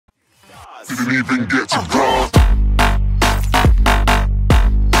Didn't even get to cross.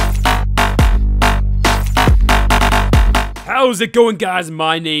 How's it going, guys?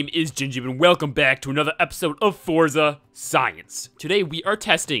 My name is Gingium, and welcome back to another episode of Forza Science. Today we are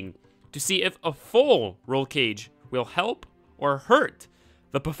testing to see if a full roll cage will help or hurt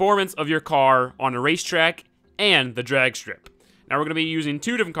the performance of your car on a racetrack and the drag strip. Now we're going to be using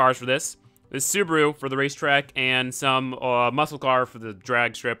two different cars for this. This Subaru for the racetrack and some muscle car for the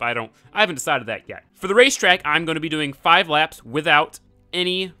drag strip. I haven't decided that yet. For the racetrack, I'm going to be doing 5 laps without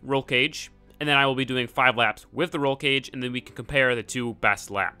any roll cage. And then I will be doing 5 laps with the roll cage, and then we can compare the 2 best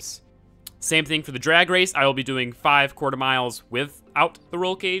laps. Same thing for the drag race. I will be doing 5 quarter miles without the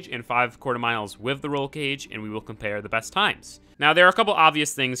roll cage and 5 quarter miles with the roll cage, and we will compare the best times. Now, there are a couple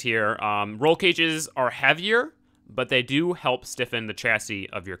obvious things here. Roll cages are heavier, but they do help stiffen the chassis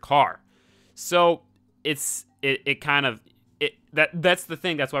of your car. So that's the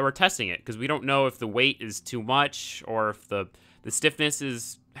thing. That's why we're testing it, because we don't know if the weight is too much or if the stiffness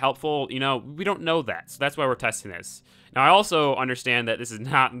is helpful. You know, we don't know that. So that's why we're testing this. Now, I also understand that this is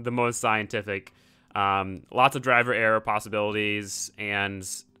not the most scientific. Lots of driver error possibilities, and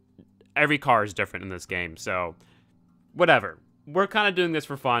every car is different in this game. So whatever. We're kind of doing this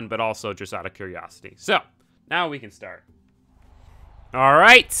for fun, but also just out of curiosity. So now we can start. All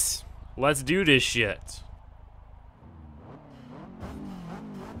right. Let's do this shit.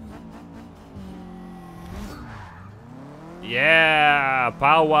 Yeah,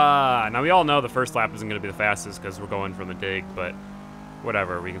 power. Now, we all know the first lap isn't going to be the fastest because we're going from the dig, but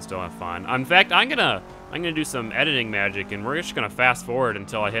whatever, we can still have fun. In fact, I'm gonna do some editing magic, and we're just gonna fast forward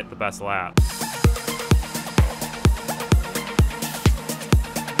until I hit the best lap.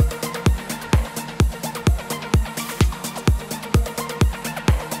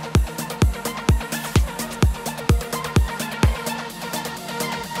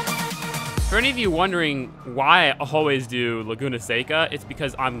 For any of you wondering why I always do Laguna Seca, it's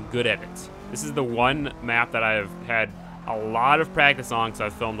because I'm good at it. This is the one map that I've had a lot of practice on, because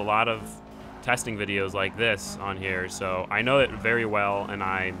I've filmed a lot of testing videos like this on here, so I know it very well, and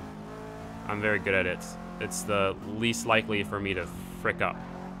I'm very good at it. It's the least likely for me to frick up.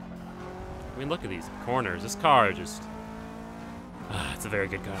 I mean, look at these corners. This car just... it's a very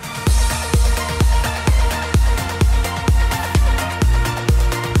good car.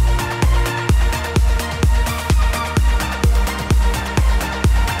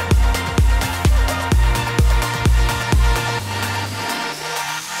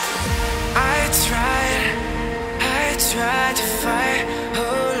 Tried to fight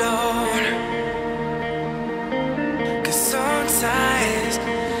alone, 'cause sometimes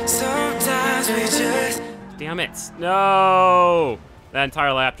we just... Damn it. No! That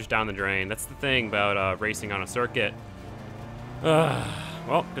entire lap just down the drain. That's the thing about racing on a circuit.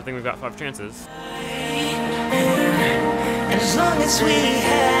 Well, good thing we've got 5 chances. As long as we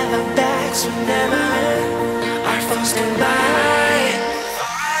have our backs, remember our foes can buy.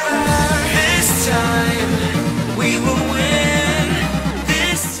 This time we will win.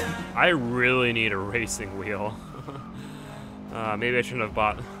 This time. I really need a racing wheel. Maybe I shouldn't have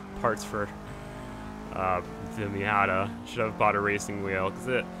bought parts for the Miata. Should have bought a racing wheel,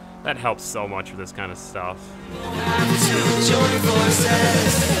 because that helps so much with this kind of stuff. This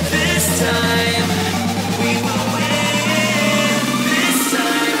time we will win. This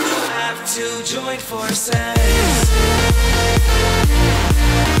time we'll have to join forces.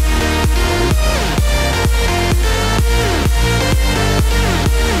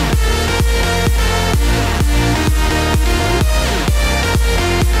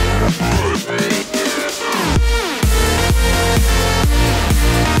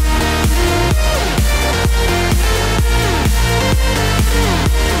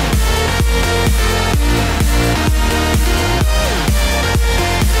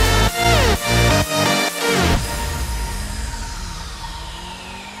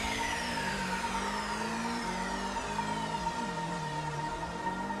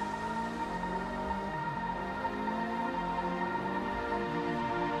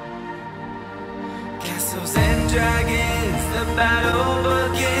 Castles and dragons, the battle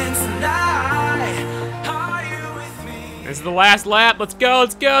begins tonight. Are you with me? This is the last lap. Let's go,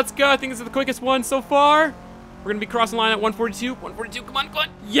 let's go, let's go. I think this is the quickest one so far. We're gonna be crossing the line at 142. 142, come on, come on.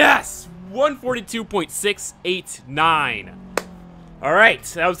 Yes! 142.689. All right,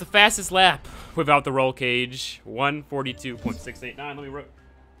 that was the fastest lap without the roll cage. 142.689. Let me write.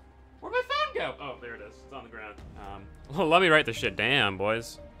 Where'd my phone go? Oh, there it is. It's on the ground. Well, let me write this shit down,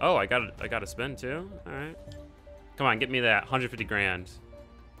 boys. Oh, I got a spin too. All right. Come on, get me that 150 grand.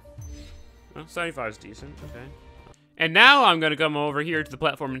 Oh, 75 is decent. Okay. And now I'm gonna come over here to the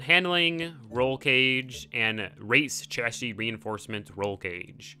platform and handling, roll cage, and race chassis reinforcement roll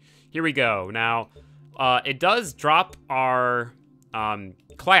cage. Here we go. Now, it does drop our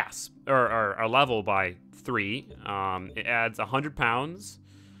class, or our level by 3. It adds 100 pounds,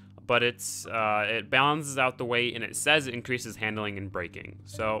 but it balances out the weight, and it says it increases handling and braking.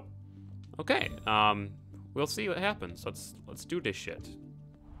 So, okay, we'll see what happens. Let's do this shit.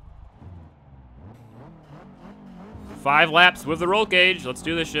 5 laps with the roll cage. Let's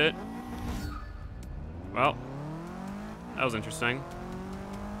do this shit. Well, that was interesting.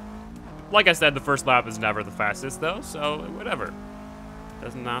 Like I said, the first lap is never the fastest, though, so whatever.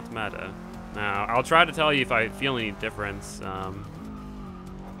 Does not matter. Now, I'll try to tell you if I feel any difference.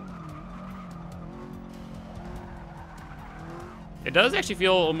 It does actually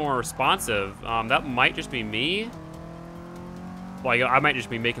feel a little more responsive. That might just be me. Like, I might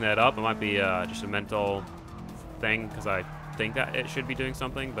just be making that up. It might be just a mental thing, because I think that it should be doing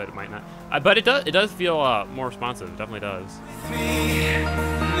something, but it might not. But it does feel more responsive. It definitely does.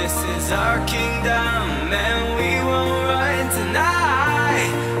 This is our kingdom, and we won't run tonight.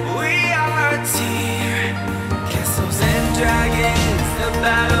 We are a team, castles and dragons, the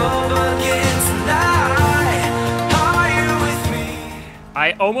battle begins tonight. Are you with me?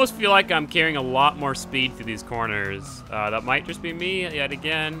 I almost feel like I'm carrying a lot more speed through these corners. That might just be me yet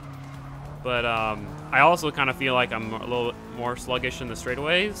again, but I also kind of feel like I'm a little more sluggish in the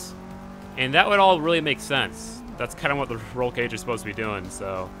straightaways, and that would all really make sense. That's kind of what the roll cage is supposed to be doing,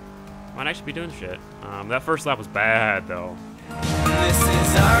 so might actually be doing shit. That first lap was bad, though. This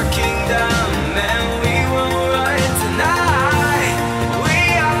is our kingdom, and we won't run tonight. We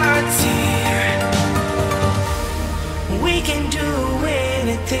are a team. We can do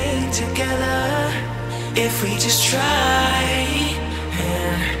anything together if we just try.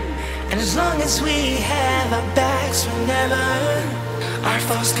 And as long as we have our backs whenever our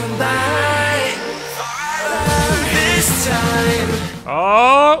foes come by. This time.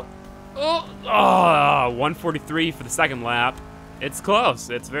 Oh, 143 for the second lap. It's close.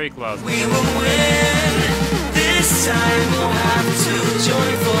 It's very close. We will win. This time we'll have to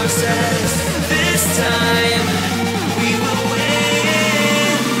join forces. This time we will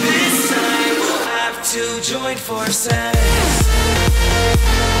win. This time we'll have to join forces.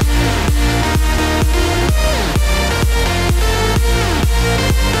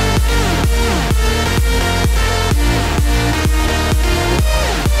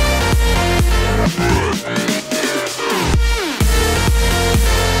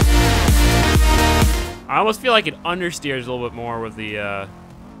 I almost feel like it understeers a little bit more with the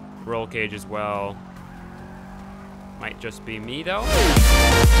roll cage as well. Might just be me, though.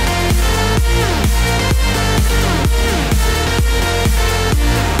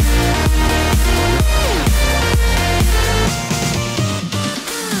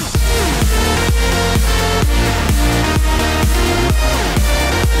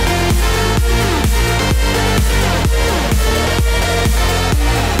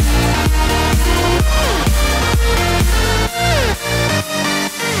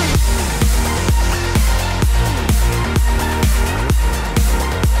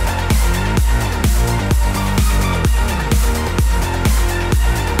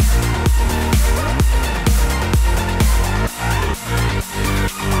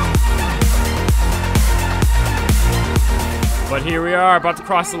 But here we are, about to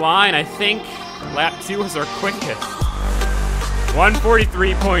cross the line. I think lap 2 was our quickest.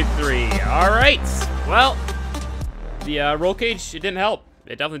 143.3. All right. Well, the roll cage, it didn't help.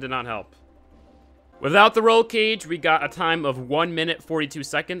 It definitely did not help. Without the roll cage, we got a time of 1 minute 42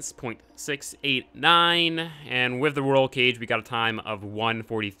 seconds, 0.689. And with the roll cage, we got a time of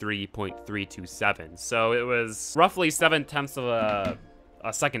 143.327. So it was roughly 7/10 of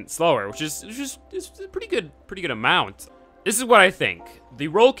a second slower, which is a pretty good amount. This is what I think. The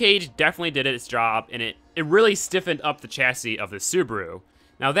roll cage definitely did its job, and it really stiffened up the chassis of the Subaru.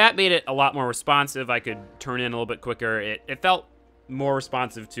 Now that made it a lot more responsive. I could turn in a little bit quicker. It felt more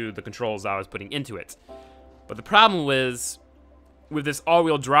responsive to the controls I was putting into it. But the problem was, with this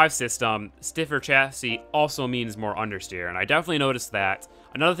all-wheel drive system, stiffer chassis also means more understeer, and I definitely noticed that.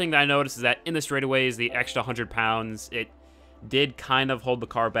 Another thing that I noticed is that in the straightaways, the extra 100 pounds, it did kind of hold the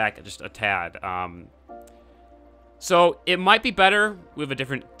car back just a tad. So it might be better with a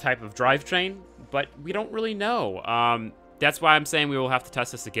different type of drivetrain, but we don't really know. That's why I'm saying we will have to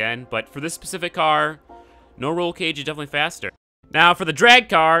test this again. But for this specific car, no roll cage is definitely faster. Now for the drag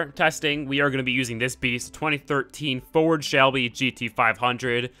car testing, we are going to be using this beast, 2013 Ford Shelby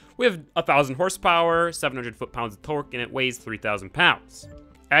GT500 with 1,000 horsepower, 700 foot-pounds of torque, and it weighs 3,000 pounds.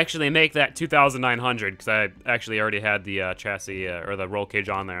 actually make that 2,900 because I actually already had the chassis or the roll cage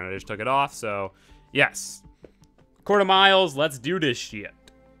on there and I just took it off. So, yes. Quarter miles, let's do this shit.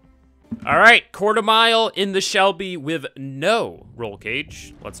 All right, quarter mile in the Shelby with no roll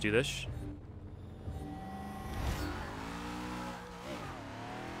cage. Let's do this.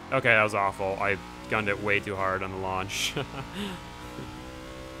 Okay, that was awful. I gunned it way too hard on the launch.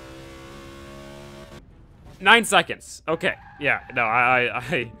 9 seconds. Okay, yeah, no,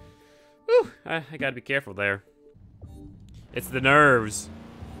 I gotta be careful there. It's the nerves.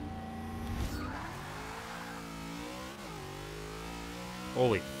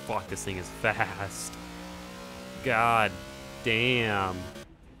 Holy fuck, this thing is fast. God damn.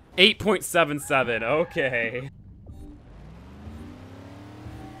 8.77, okay.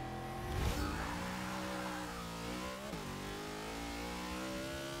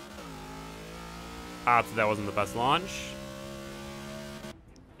 So that wasn't the best launch.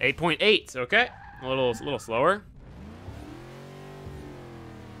 8.8, okay. A little slower.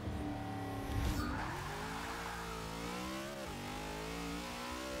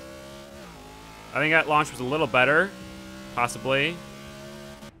 I think that launch was a little better, possibly.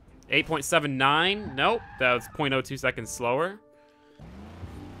 8.79, nope, that was 0.02 seconds slower.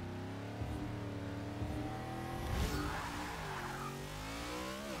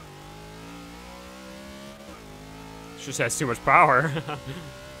 Just has too much power.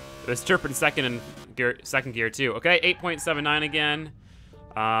 It's chirping second gear too. Okay, 8.79 again.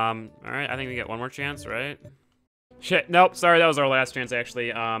 All right, I think we get one more chance, right? Shit, nope, sorry, that was our last chance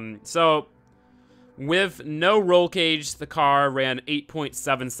actually. So with no roll cage, the car ran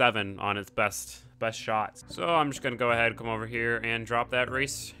 8.77 on its best shots. So I'm just gonna go ahead, come over here and drop that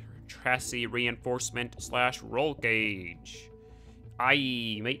race chassis reinforcement / roll cage.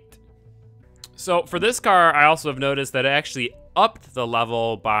 Aye, mate. So for this car, I also have noticed that it actually upped the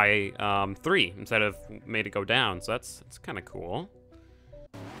level by 3 instead of made it go down. So that's kind of cool.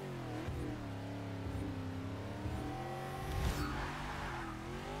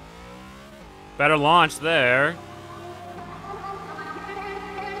 Better launch there.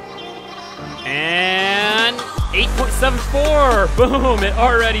 And 8.74. Boom, it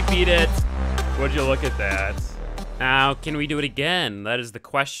already beat it. Would you look at that? Now, can we do it again? That is the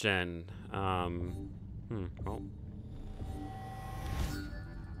question. Oh.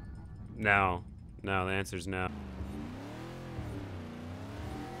 No, the answer's no.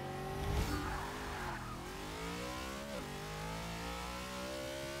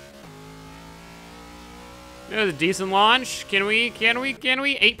 It was a decent launch. Can we?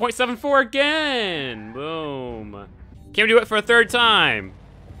 8.74 again. Boom. Can we do it for a third time?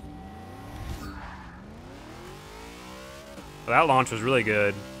 Well, that launch was really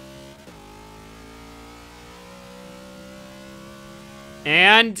good.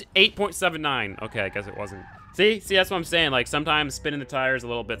 And 8.79. Okay, I guess it wasn't. See, that's what I'm saying. Like, sometimes spinning the tires a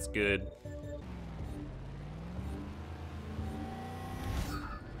little bit's good.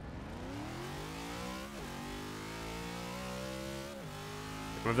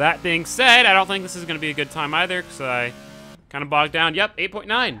 With that being said, I don't think this is going to be a good time either, because I kind of bogged down. Yep,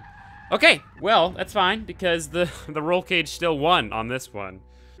 8.9. Okay, well, that's fine, because the roll cage still won on this one.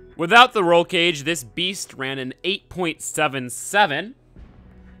 Without the roll cage, this beast ran an 8.77.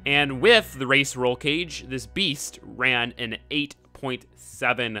 And with the race roll cage, this beast ran an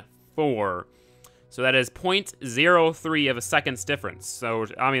 8.74. So that is 0.03 of a second's difference. So,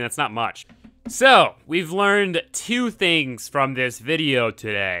 I mean, that's not much. So, we've learned 2 things from this video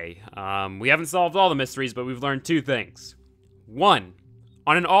today. We haven't solved all the mysteries, but we've learned 2 things. 1,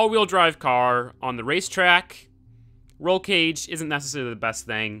 on an all-wheel drive car, on the racetrack, roll cage isn't necessarily the best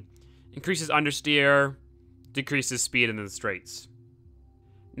thing. Increases understeer, decreases speed in the straights.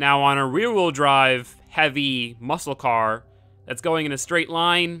 Now, on a rear-wheel drive, heavy muscle car that's going in a straight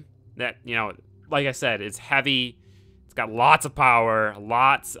line, that, you know, like I said, it's heavy, it's got lots of power,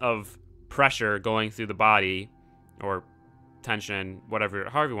 lots of pressure going through the body, or tension, whatever,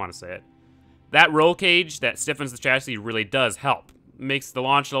 however you want to say it. That roll cage that stiffens the chassis really does help. Makes the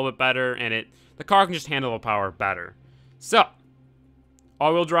launch a little bit better, and the car can just handle the power better. So,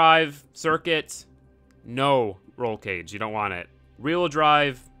 all-wheel drive, circuit, no roll cage, you don't want it. Rear-wheel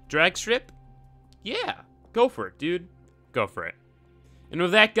drive, drag strip? Yeah, go for it, dude. Go for it. And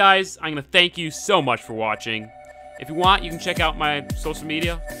with that, guys, I'm going to thank you so much for watching. If you want, you can check out my social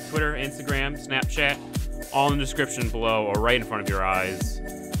media, Twitter, Instagram, Snapchat, all in the description below or right in front of your eyes.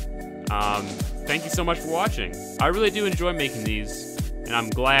 Thank you so much for watching. I really do enjoy making these, and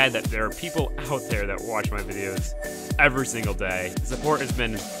I'm glad that there are people out there that watch my videos every single day. The support has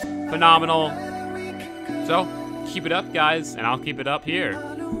been phenomenal. So, keep it up, guys, and I'll keep it up here.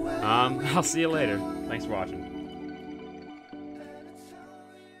 I'll see you later. Thanks for watching.